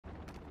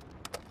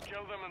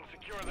Kill them and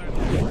secure their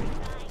territory.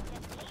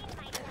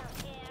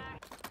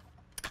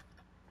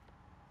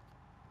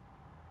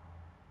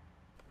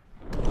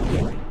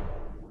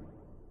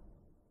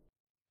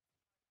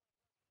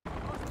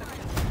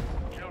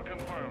 Kill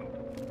confirmed.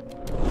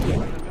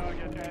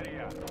 Target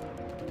area.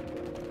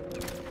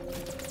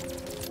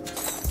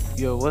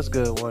 Yo, what's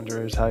good,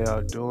 Wanderers? How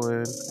y'all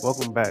doing?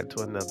 Welcome back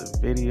to another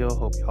video.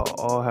 Hope y'all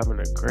all having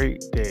a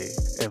great day.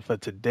 And for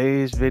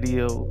today's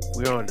video,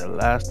 we're on the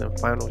last and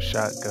final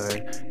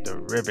shotgun,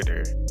 the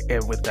Riveter.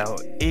 And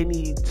without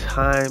any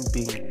time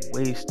being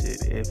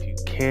wasted, if you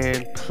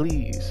can,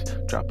 please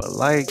drop a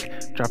like,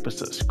 drop a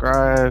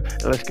subscribe,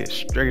 and let's get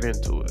straight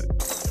into it.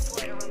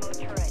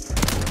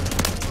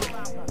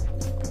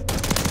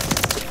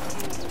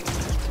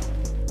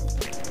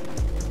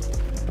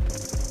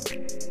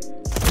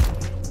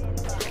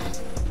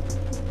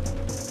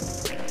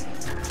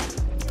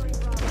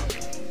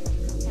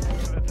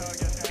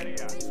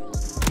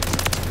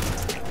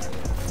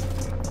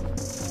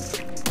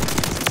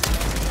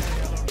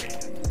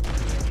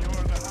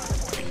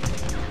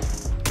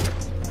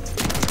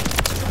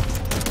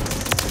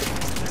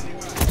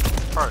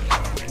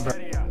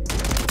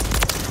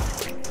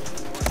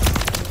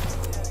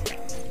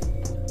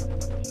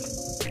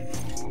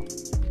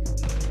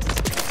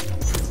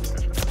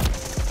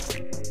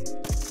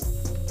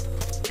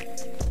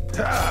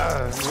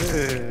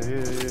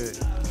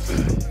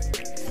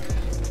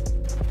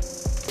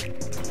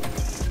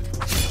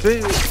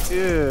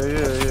 Yeah.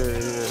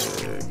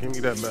 Give me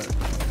that back.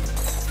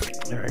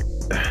 Alright.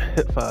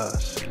 Hit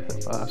fast.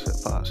 Hit fast.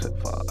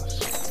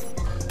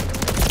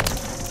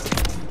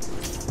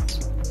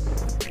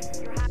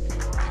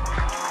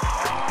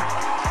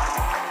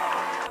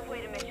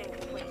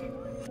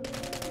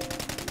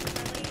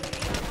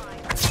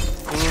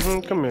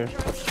 Come here.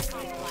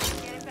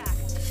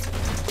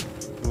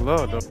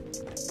 Lord, though.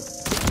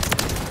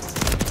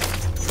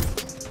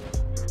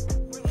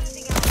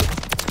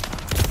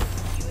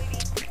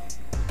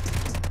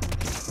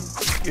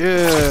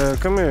 Yeah,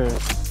 come here.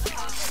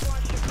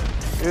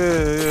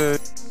 Yeah.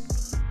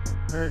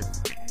 Alright,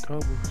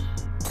 Cobbles.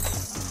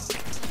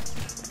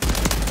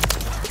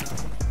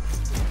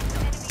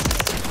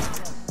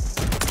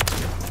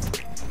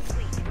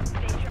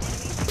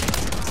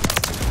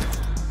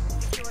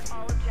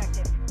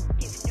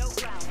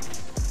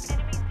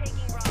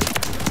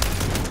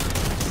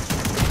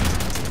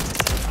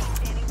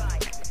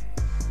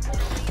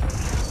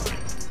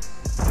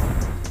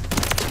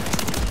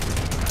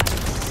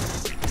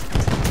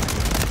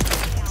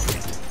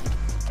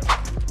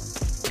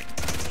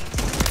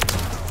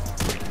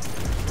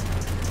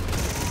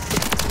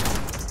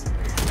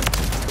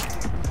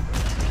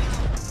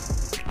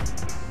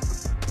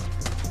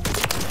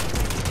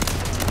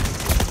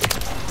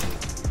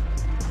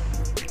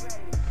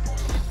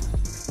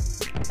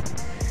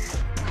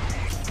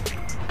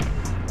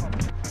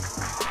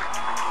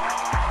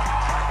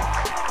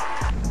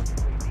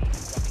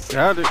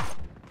 Got it.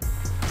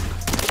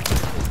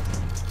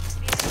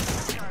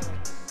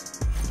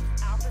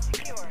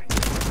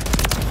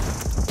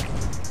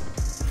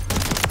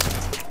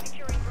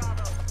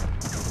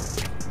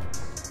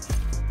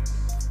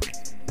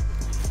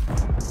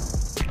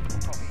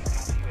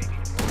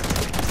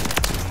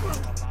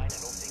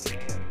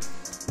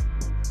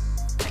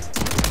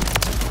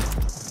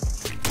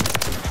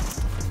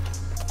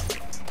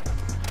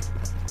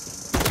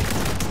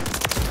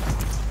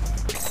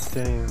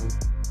 Damn,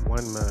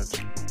 one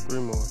match. 3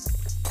 more.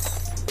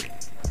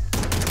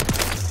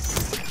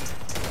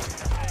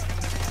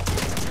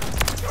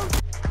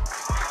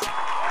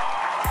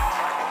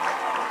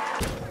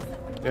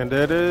 And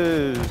that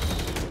is.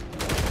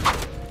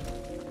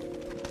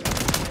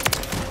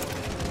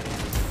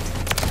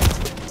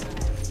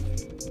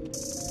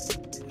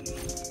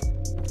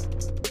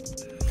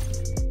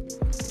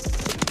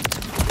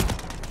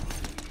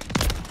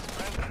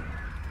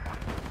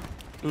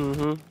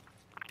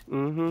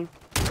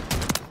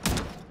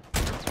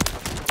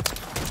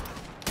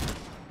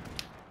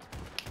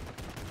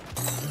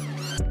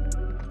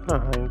 I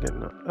ain't getting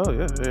no. Oh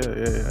yeah,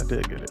 I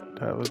did get it.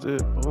 That was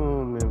it.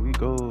 Boom, and we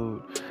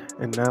go.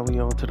 And now we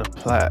on to the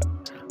plat.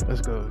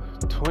 Let's go.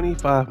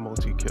 25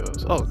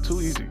 multi-kills. Oh,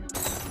 too easy.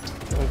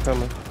 I'm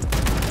coming.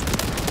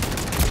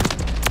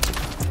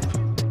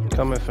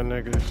 Coming for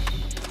niggas.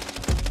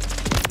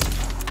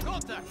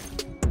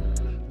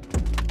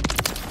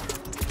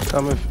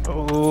 Coming.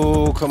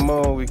 Oh, come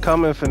on. We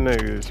coming for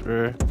niggas,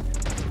 bro.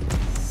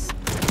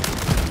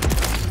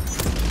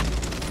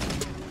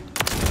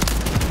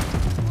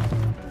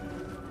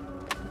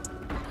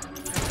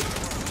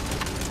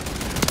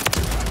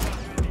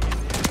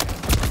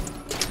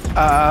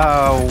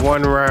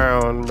 One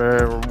round,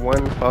 man.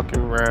 One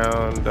fucking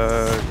round,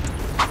 dog.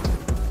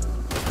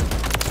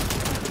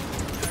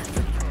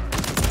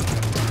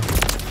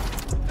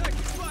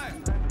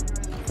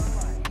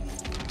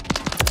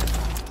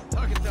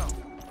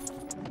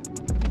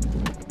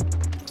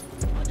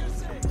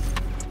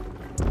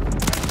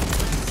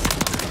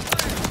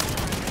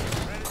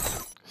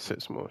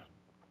 Six more.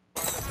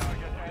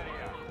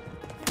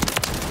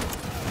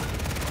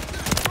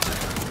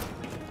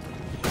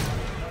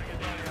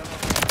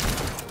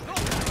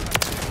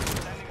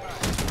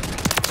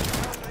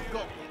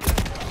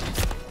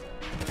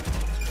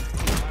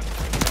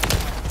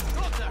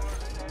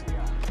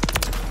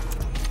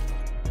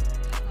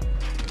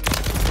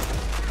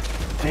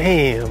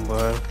 Damn,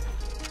 boy.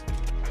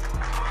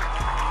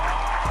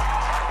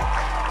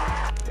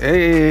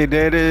 Hey,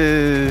 there it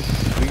is.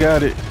 We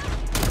got it.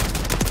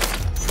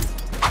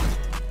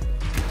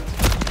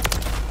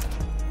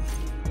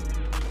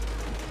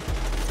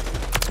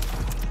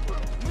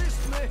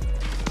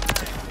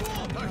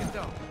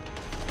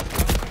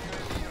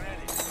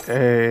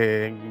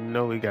 Hey, you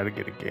know we gotta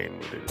get a game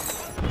with it.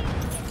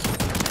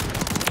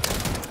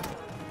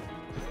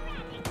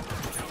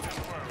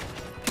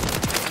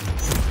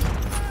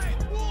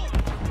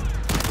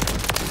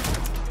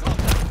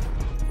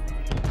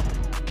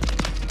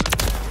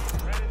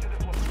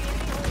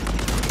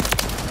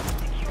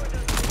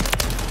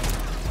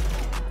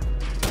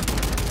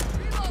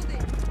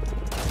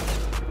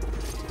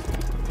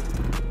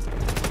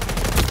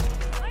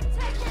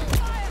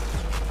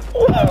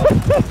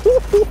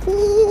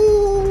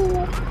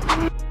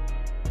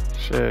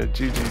 Shit,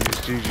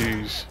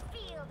 GG's.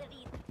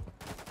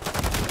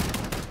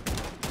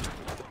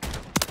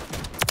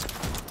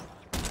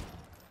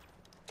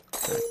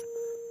 Okay.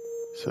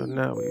 So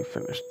now we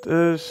finished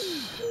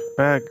this.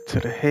 Back to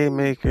the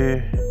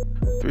haymaker.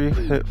 3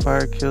 hit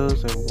fire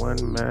kills and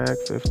 1 mag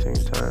 15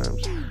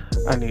 times.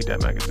 I need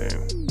that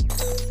magazine.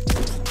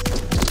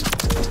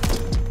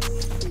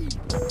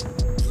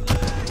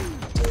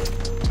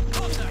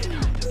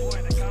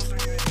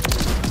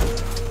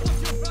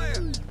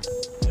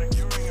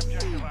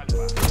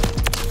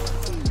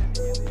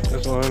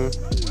 This one.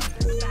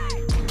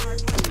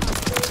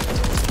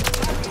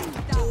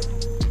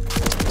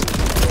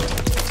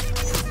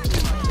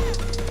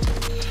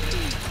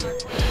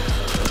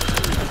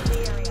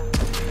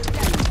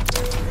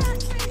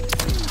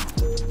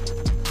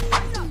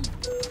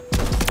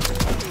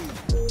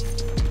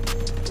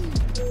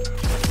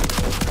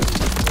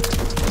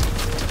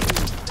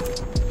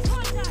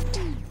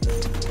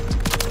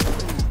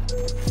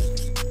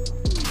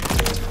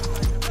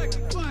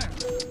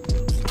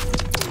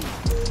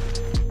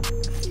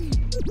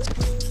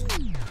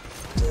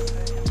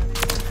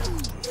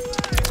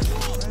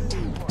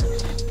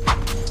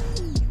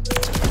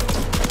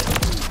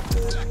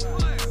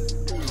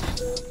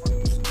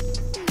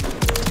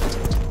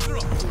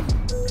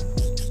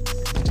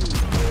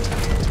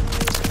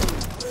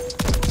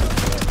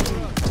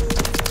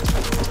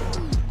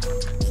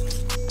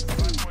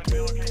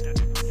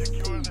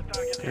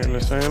 In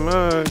the same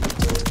mug.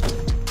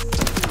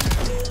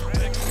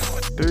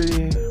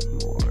 3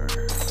 more.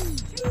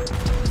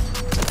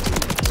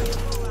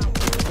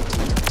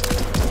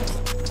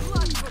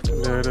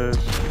 There it is.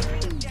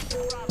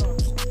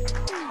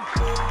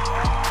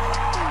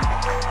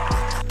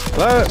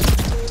 What?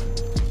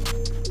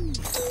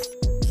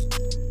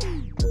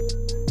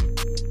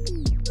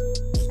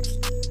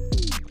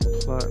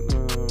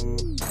 Platinum.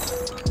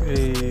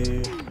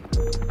 Hey.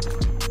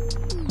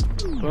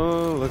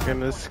 Oh, look in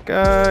the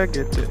sky,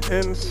 get the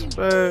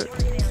inspect.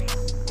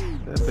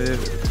 That bit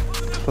is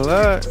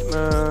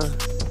platinum.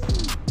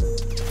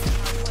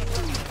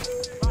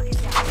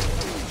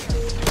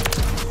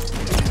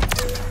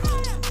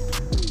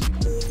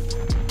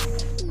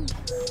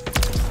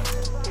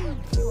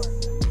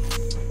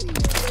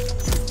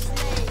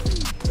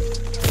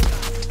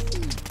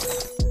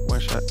 One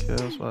shot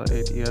kills while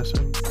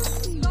ADSing.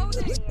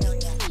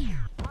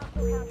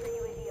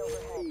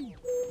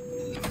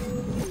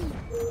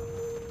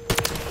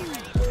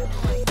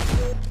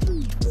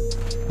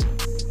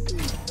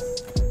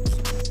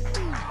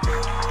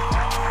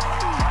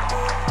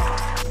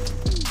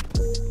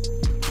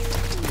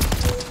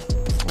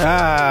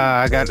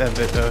 Ah, I got that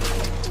bit though.